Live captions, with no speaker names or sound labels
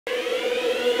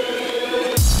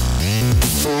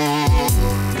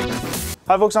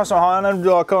Hi folks, I'm on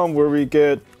Android.com where we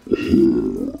get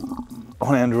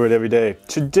on Android every day.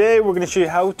 Today we're going to show you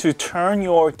how to turn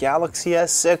your Galaxy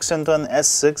S6 into an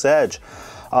S6 Edge.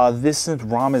 This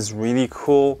ROM is really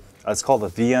cool. It's called the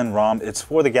VN ROM. It's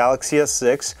for the Galaxy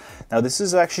S6. Now this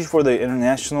is actually for the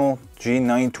international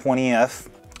G920F,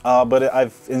 but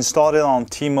I've installed it on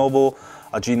T-Mobile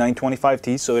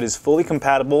G925T, so it is fully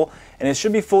compatible, and it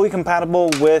should be fully compatible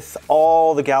with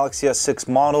all the Galaxy S6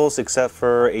 models except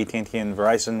for AT&T and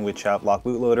Verizon, which have locked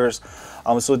bootloaders.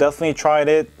 So definitely try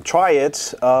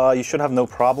it. You should have no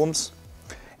problems.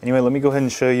 Anyway, let me go ahead and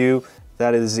show you.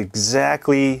 That is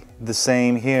exactly the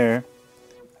same here,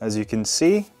 as you can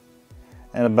see,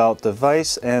 and about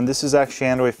device. And this is actually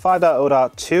Android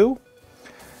 5.0.2.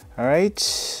 All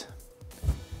right.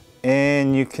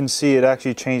 And you can see it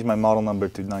actually changed my model number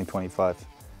to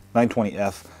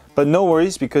 920F. But no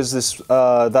worries, because this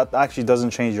that actually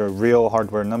doesn't change your real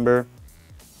hardware number.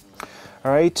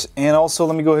 All right, and also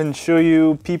let me go ahead and show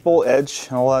you People, Edge,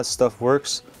 and all that stuff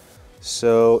works.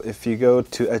 So if you go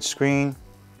to Edge screen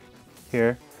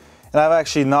here, and I've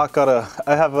actually not got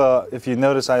if you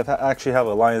notice, I actually have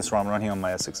a Alliance ROM running on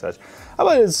my S6 Edge.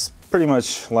 But it's pretty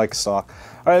much like stock.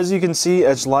 All right, as you can see,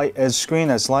 Edge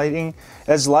screen, Edge lighting.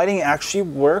 Edge lighting actually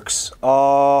works.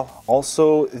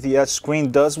 Also, the Edge screen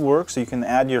does work, so you can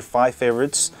add your 5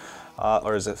 favorites.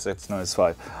 Or is it 6? No, it's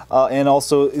 5. And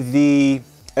also, the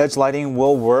Edge lighting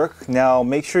will work. Now,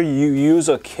 make sure you use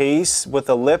a case with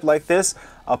a lip like this,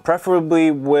 preferably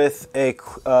with a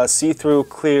see-through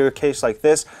clear case like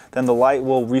this. Then the light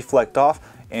will reflect off,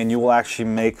 and you will actually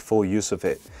make full use of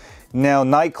it. Now,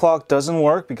 night clock doesn't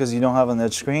work because you don't have an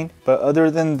Edge screen, but other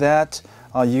than that,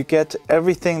 you get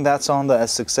everything that's on the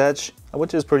S6 Edge,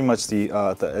 which is pretty much the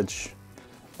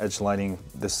Edge lighting,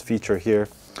 this feature here.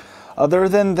 Other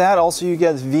than that, also you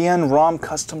get VN ROM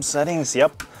custom settings.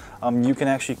 Yep, you can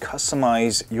actually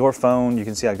customize your phone. You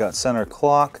can see I got center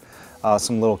clock,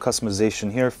 some little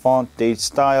customization here, font, date,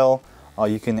 style.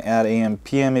 You can add AM,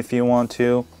 PM if you want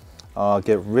to.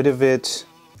 Get rid of it.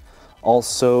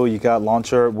 Also, you got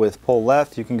launcher with pull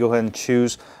left. You can go ahead and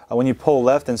choose when you pull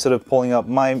left, instead of pulling up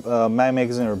my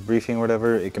magazine or briefing or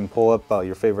whatever, it can pull up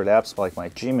your favorite apps like my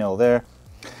Gmail there.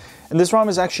 And this ROM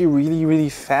is actually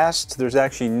really fast. There's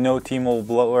actually no T-Mobile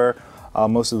bloatware.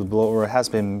 Most of the bloatware has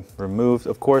been removed.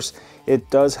 Of course, it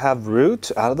does have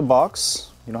root out of the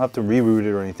box. You don't have to reroute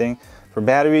it or anything. For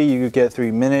battery, you could get 3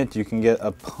 minute. You can get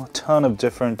a ton of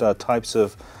different types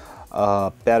of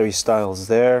battery styles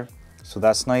there. So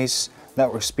that's nice.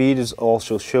 Network speed is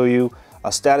also show you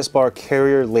a status bar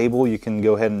carrier label. You can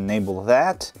go ahead and enable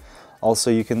that.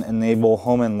 Also, you can enable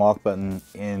home and lock button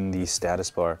in the status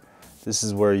bar. This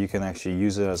is where you can actually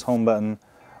use it as home button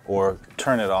or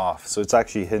turn it off. So it's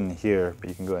actually hidden here, but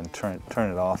you can go ahead and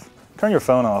turn it off. Turn your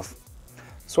phone off.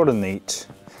 Sort of neat.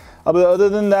 But other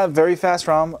than that, very fast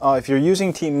ROM. If you're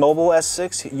using T-Mobile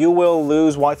S6, you will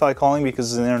lose Wi-Fi calling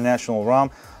because it's an international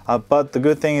ROM. But the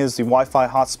good thing is the Wi-Fi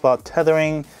hotspot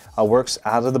tethering works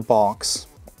out of the box.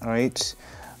 All right,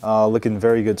 looking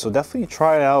very good. So definitely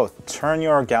try it out. Turn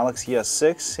your Galaxy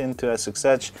S6 into S6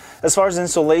 Edge. As far as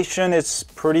installation, it's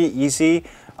pretty easy.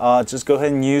 Just go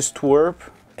ahead and use twerp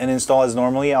and install as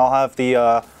normally. I'll have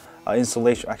the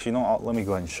installation. Actually, no. Let me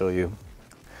go ahead and show you.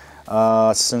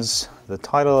 Since the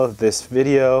title of this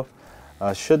video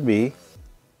should be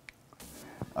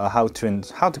how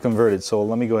to convert it, so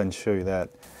let me go ahead and show you that.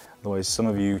 Otherwise, some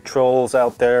of you trolls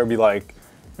out there be like,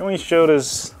 "You only showed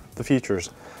us the features."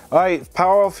 All right,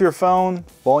 power off your phone,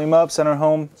 volume up, center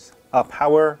home,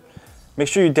 power. Make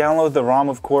sure you download the ROM,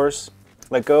 of course.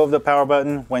 Let go of the power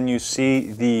button when you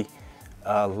see the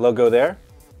logo there.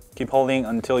 Keep holding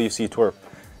until you see twerp.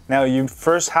 Now, you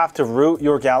first have to root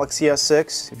your Galaxy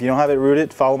S6. If you don't have it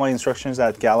rooted, follow my instructions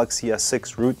at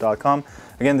galaxys6root.com.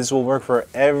 Again, this will work for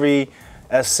every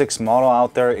S6 model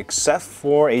out there except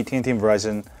for AT&T and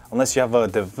Verizon, unless you have a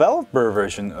developer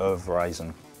version of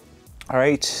Verizon. All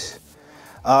right.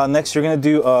 Next, you're going to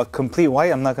do a complete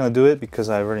white. I'm not going to do it because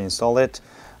I already installed it.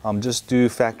 Just do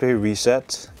factory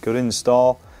reset. Go to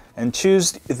install and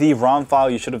choose the ROM file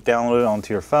you should have downloaded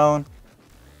onto your phone.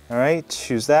 All right,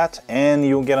 choose that, and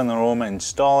you'll get an aroma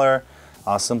installer.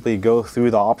 Simply go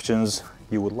through the options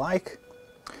you would like,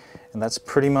 and that's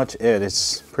pretty much it.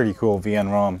 It's pretty cool,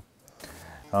 VN ROM.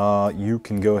 You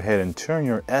can go ahead and turn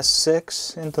your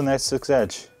S6 into an S6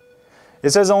 Edge. It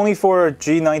says only for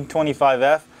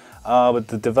G925F, but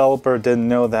the developer didn't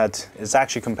know that it's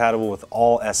actually compatible with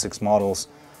all S6 models.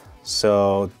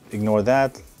 So ignore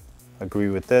that, agree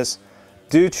with this.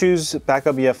 Do choose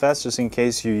backup EFS just in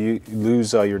case you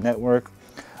lose your network.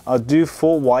 Do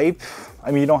full wipe.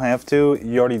 I mean, you don't have to.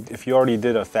 If you already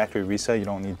did a factory reset, you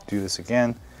don't need to do this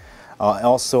again.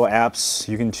 Also apps,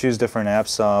 you can choose different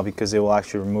apps because they will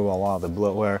actually remove a lot of the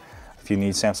bloatware. If you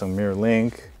need Samsung Mirror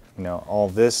Link, you know, all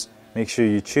this, make sure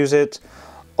you choose it.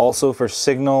 Also for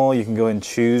signal, you can go and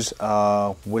choose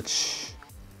which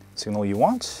signal you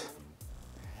want.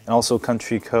 And also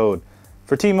country code.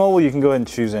 For T-Mobile, you can go ahead and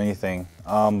choose anything,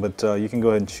 but you can go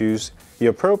ahead and choose the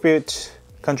appropriate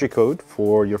country code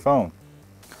for your phone.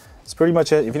 That's pretty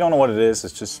much it. If you don't know what it is,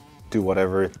 it's just do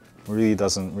whatever. It really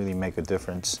doesn't really make a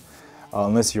difference.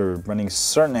 Unless you're running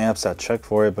certain apps that check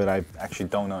for it, but I actually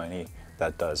don't know any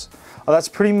that does. That's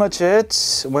pretty much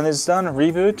it. When it's done,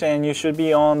 reboot, and you should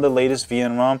be on the latest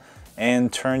VN ROM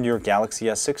and turn your Galaxy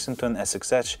S6 into an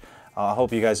S6 Edge. I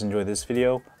hope you guys enjoyed this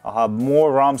video. I'll have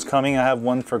more ROMs coming. I have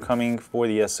one coming for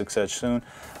the S6 Edge soon.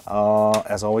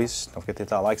 As always, don't forget to hit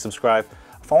that like, subscribe.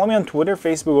 Follow me on Twitter,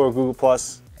 Facebook, or Google+.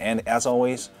 And as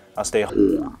always, I'll stay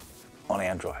on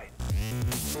Android.